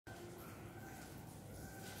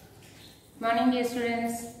Morning, dear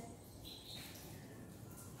students.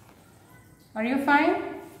 Are you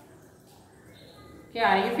fine? Okay,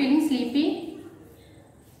 are you feeling sleepy?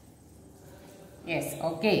 Yes,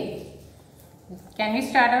 okay. Can we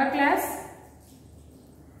start our class?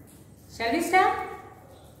 Shall we start?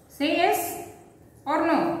 Say yes or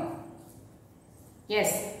no?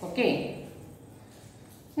 Yes, okay.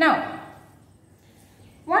 Now,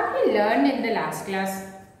 what we learned in the last class?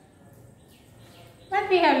 What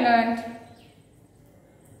we have learned?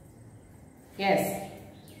 Yes,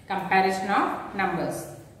 comparison of numbers.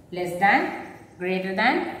 Less than, greater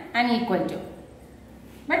than and equal to.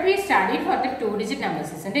 But we studied for the 2-digit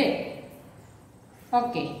numbers, isn't it?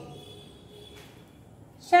 Okay.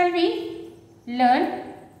 Shall we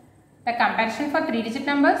learn the comparison for 3-digit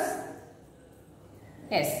numbers?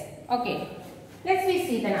 Yes. Okay. Let's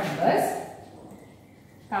see the numbers.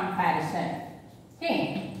 Comparison.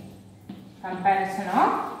 Okay. Comparison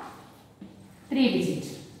of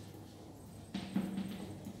 3-digit.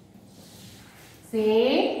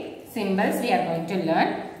 Same symbols we are going to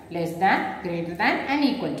learn. Less than, greater than and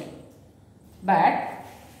equal to. But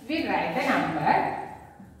we write the number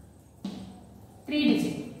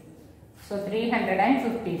 3-digit. So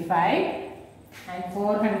 355 and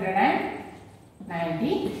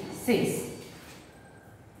 496.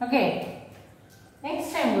 Okay.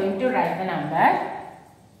 Next I am going to write the number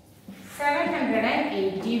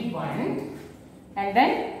 781 and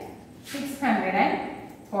then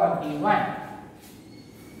 641.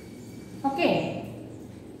 Okay.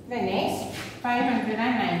 The next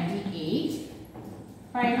 598,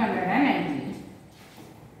 598.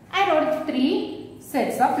 I wrote 3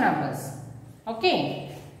 sets of numbers.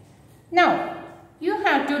 Okay. Now, you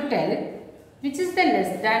have to tell which is the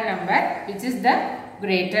less than number, which is the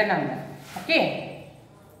greater number. Okay.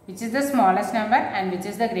 Which is the smallest number and which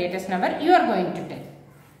is the greatest number, you are going to tell.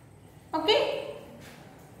 Okay.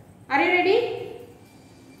 Are you ready?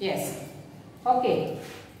 Yes. Okay.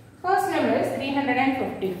 First number is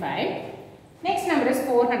 355. Next number is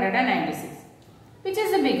 496. Which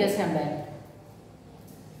is the biggest number?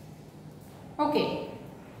 Okay.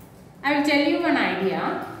 I will tell you one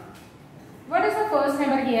idea. What is the first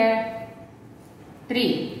number here?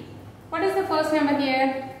 3. What is the first number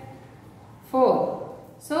here? 4.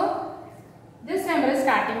 So, this number is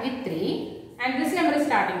starting with 3 and this number is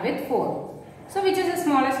starting with 4. So, which is the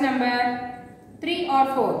smallest number? 3 or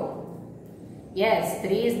 4? Yes,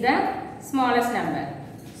 3 is the smallest number.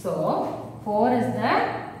 So, 4 is the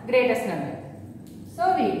greatest number.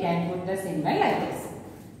 So, we can put the symbol like this.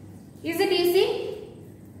 Is it easy?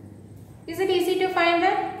 Is it easy to find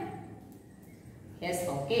that? Yes,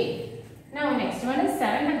 okay. Now, next one is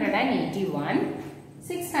 781,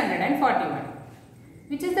 641.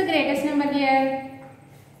 Which is the greatest number here?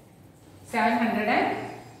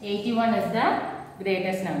 781 is the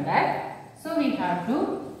greatest number. So, we have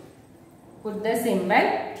to put the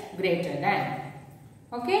symbol greater than.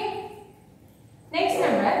 Okay. Next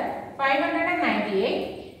number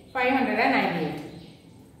 598, 598.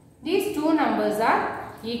 These two numbers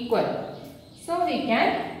are equal. So, we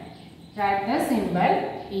can write the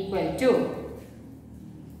symbol equal to.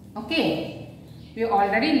 Okay. We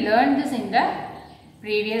already learned this in the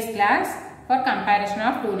previous class for comparison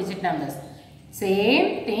of 2-digit numbers.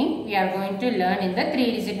 Same thing we are going to learn in the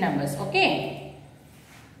 3-digit numbers. Okay.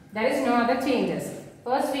 There is no other changes.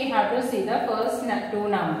 First we have to see the first 2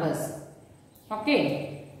 numbers.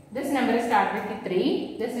 Okay. This number is starting with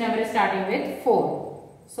 3. This number is starting with 4.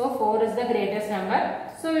 So 4 is the greatest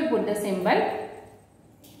number. So we put the symbol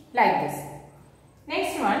like this.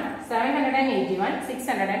 Next one 781,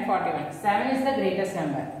 641. 7 is the greatest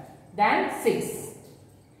number than 6.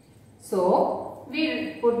 So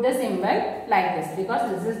we put the symbol like this because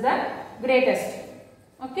this is the greatest.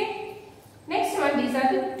 Okay. Next one, these are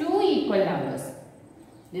the 2 equal numbers.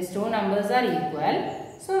 These 2 numbers are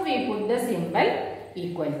equal. So we put the symbol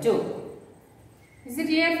equal to. Is it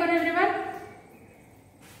clear for everyone?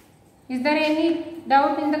 Is there any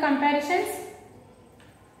doubt in the comparisons?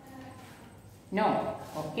 No.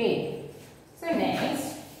 Okay. So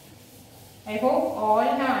next, I hope all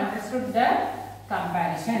have understood the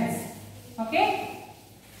comparisons. Okay.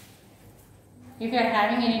 If you are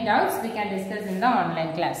having any doubts, we can discuss in the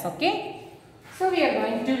online class. Okay. So we are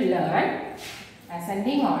going to learn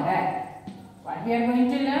ascending order. What we are going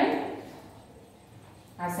to learn?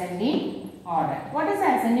 Ascending order. What is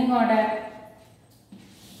ascending order?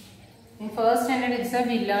 In first standard itself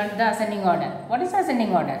we learned the ascending order. What is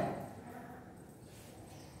ascending order?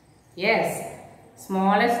 Yes,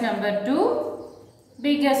 smallest number to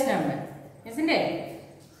biggest number, isn't it?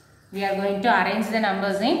 We are going to arrange the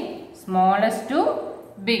numbers in smallest to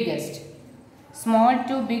biggest. Small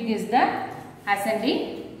to big is the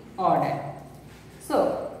ascending order.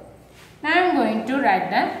 So, now I am going to write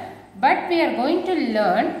them, but we are going to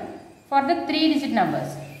learn for the 3-digit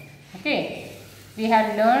numbers. Okay, we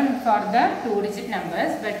have learned for the 2-digit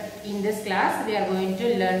numbers, but in this class we are going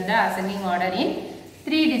to learn the ascending order in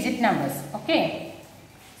 3-digit numbers. Okay,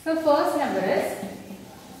 so first number is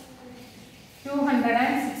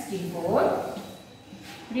 264,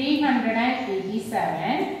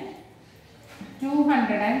 387,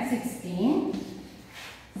 216,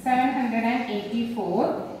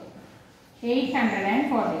 784,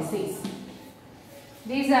 846.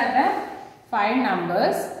 These are the 5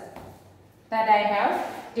 numbers that I have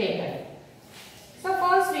taken. So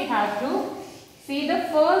first we have to see the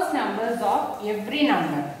first numbers of every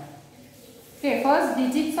number. Okay, first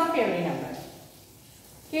digits of every number.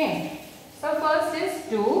 Okay, so first is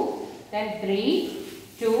 2, then 3,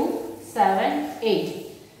 2, 7, 8.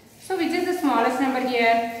 So which is the smallest number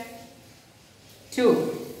here?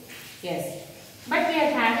 2. Yes, but we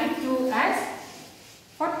are having 2 as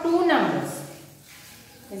for 2 numbers,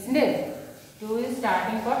 isn't it? 2 is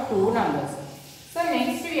starting for 2 numbers. So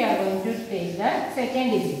next we are going to take the second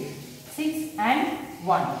digit, 6 and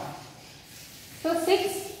 1. So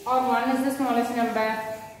 6 or 1 is the smallest number.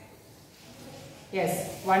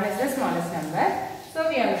 Yes, 1 is the smallest number. So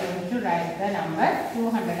we are going to write the number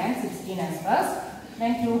 216 as first,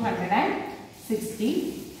 then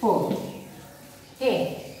 264.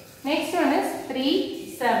 Okay. Next one is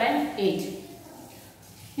 3, 7, 8.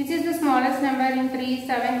 Which is the smallest number in 3,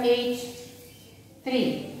 7, 8?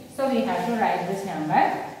 3. So we have to write this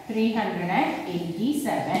number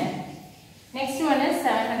 387. Next one is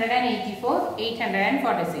 784,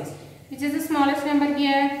 846. Which is the smallest number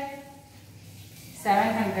here?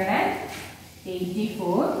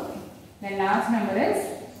 784. The last number is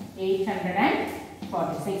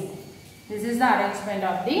 846. This is the arrangement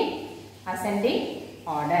of the ascending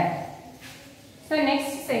order. So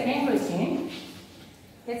next, second question.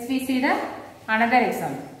 Let's see the another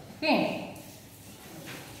example. Okay.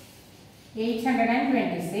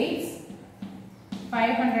 826,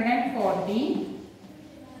 540,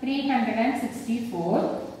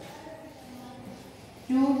 364,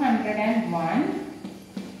 201,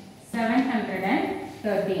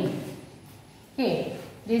 713. Okay.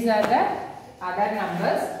 These are the other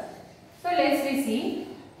numbers. So let's see.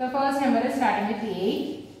 The first number is starting with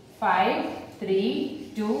 8, 5,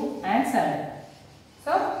 3, 2 and 7.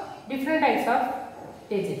 So different types of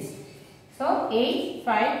digits. So 8,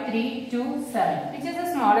 5, 3, 2, 7. Which is the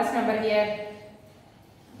smallest number here?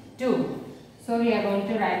 2. So we are going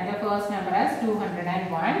to write the first number as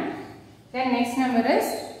 201. Then next number is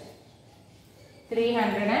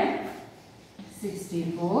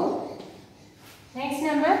 364. Next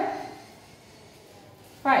number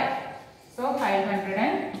 5. So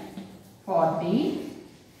 540.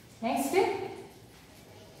 Next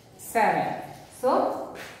 7.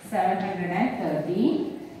 So 730.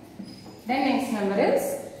 Then next number is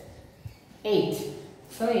 8.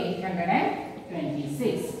 So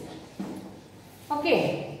 826.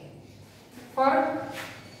 Okay. For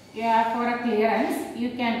a clearance,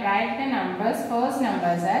 you can write the numbers, first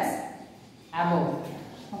numbers as above.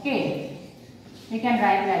 Okay. You can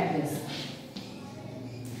write like this.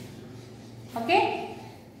 Okay.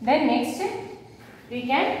 Then next we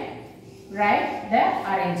can write the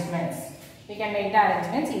arrangements. We can make the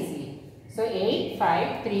arrangements easily. So 8,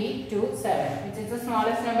 5, 3, 2, 7. Which is the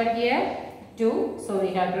smallest number here? 2. So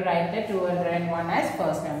we have to write the 201 as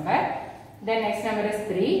first number. Then next number is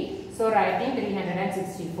 3. So writing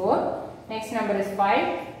 364. Next number is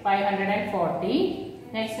 5, 540.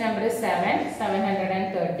 Next number is 7,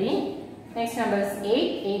 730. Next number is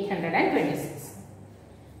 8, 826.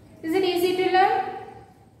 Is it easy to learn?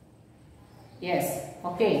 Yes.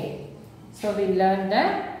 Okay. So we learned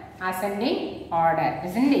the ascending order,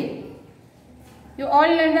 isn't it? You all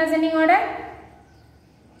learned the ascending order?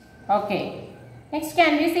 Okay. Next,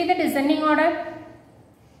 can we see the descending order?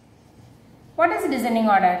 What is descending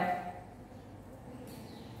order?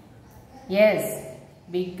 Yes.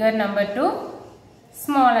 Bigger number to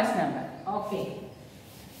smallest number. Okay.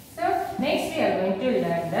 So, next we are going to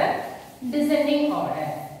learn the descending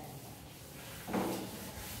order.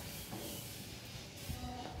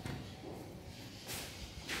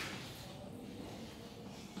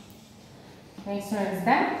 Next one is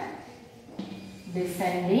the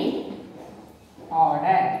descending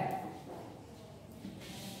order.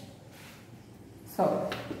 So,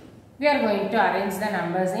 we are going to arrange the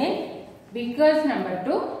numbers in biggest number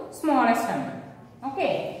to smallest number.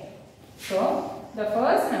 Okay. So, the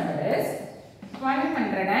first number is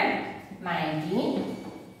 119,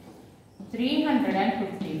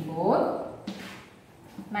 354,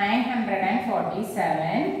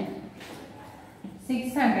 947,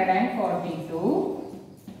 642,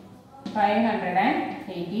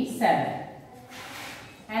 587.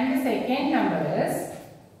 And the second number is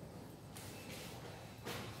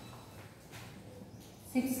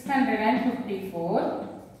 654,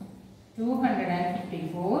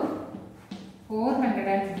 254,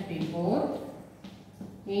 454,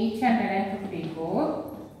 854,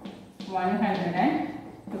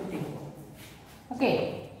 154.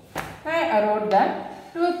 Okay. Now I wrote the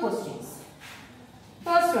two questions.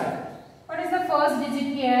 First one. What is the first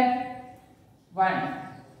digit here? 1.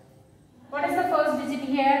 What is the first digit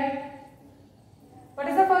here? What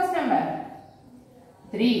is the first number?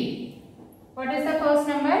 3. What is the first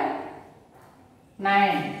number?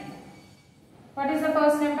 9. What is the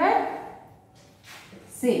first number?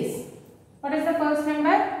 6. What is the first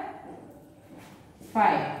number?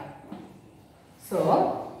 5.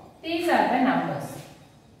 So, these are the numbers.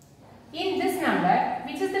 In this number,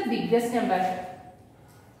 which is the biggest number?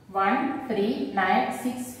 1, 3, 9,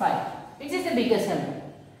 6, 5. Which is the biggest number?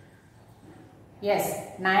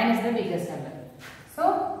 Yes, 9 is the biggest number.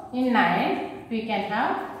 So, in 9, we can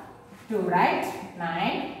have 2, right?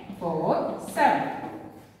 9, 4, 7.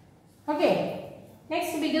 Okay.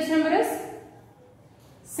 Next biggest number is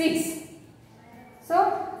 6.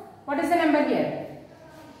 So, what is the number here?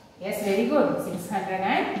 Yes, very good.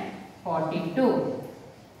 642.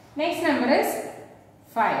 Next number is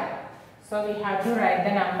 5. So, we have to write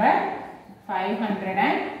the number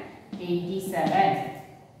 587.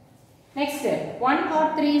 Next, 1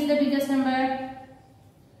 or 3 is the biggest number?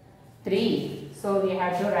 3. So, we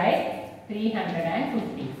have to write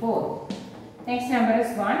 354. Next number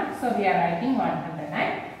is 1. So, we are writing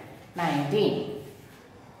 119.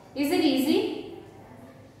 Is it easy?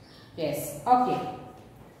 Yes. Okay.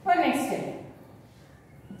 For next step.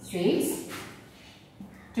 6,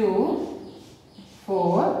 2,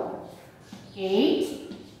 4,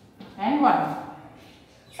 8 and 1.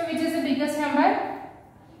 So, which is the biggest number?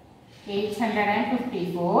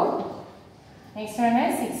 854. Next one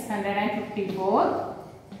is 654.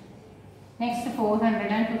 Next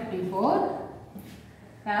 454.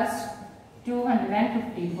 Last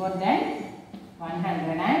 254, then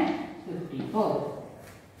 154.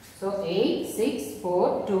 So 8, 6,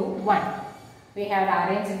 4, 2, 1. We have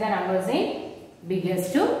arranged the numbers in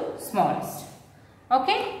biggest to smallest.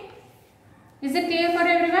 Okay? Is it clear for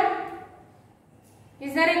everyone?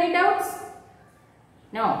 Is there any doubts?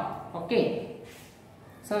 No. Okay.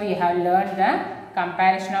 So we have learned the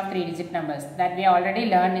comparison of 3-digit numbers that we already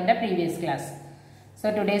learned in the previous class.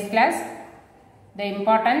 So today's class, the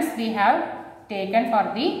importance we have taken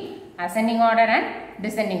for the ascending order and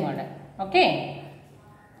descending order. Okay.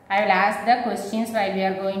 I will ask the questions while we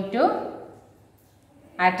are going to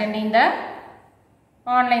attending the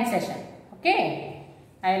online session. Okay.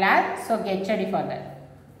 I will ask, so get ready for that.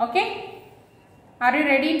 Okay. Are you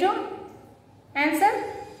ready to answer?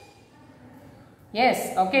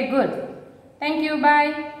 Yes. Okay, good. Thank you.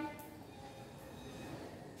 Bye.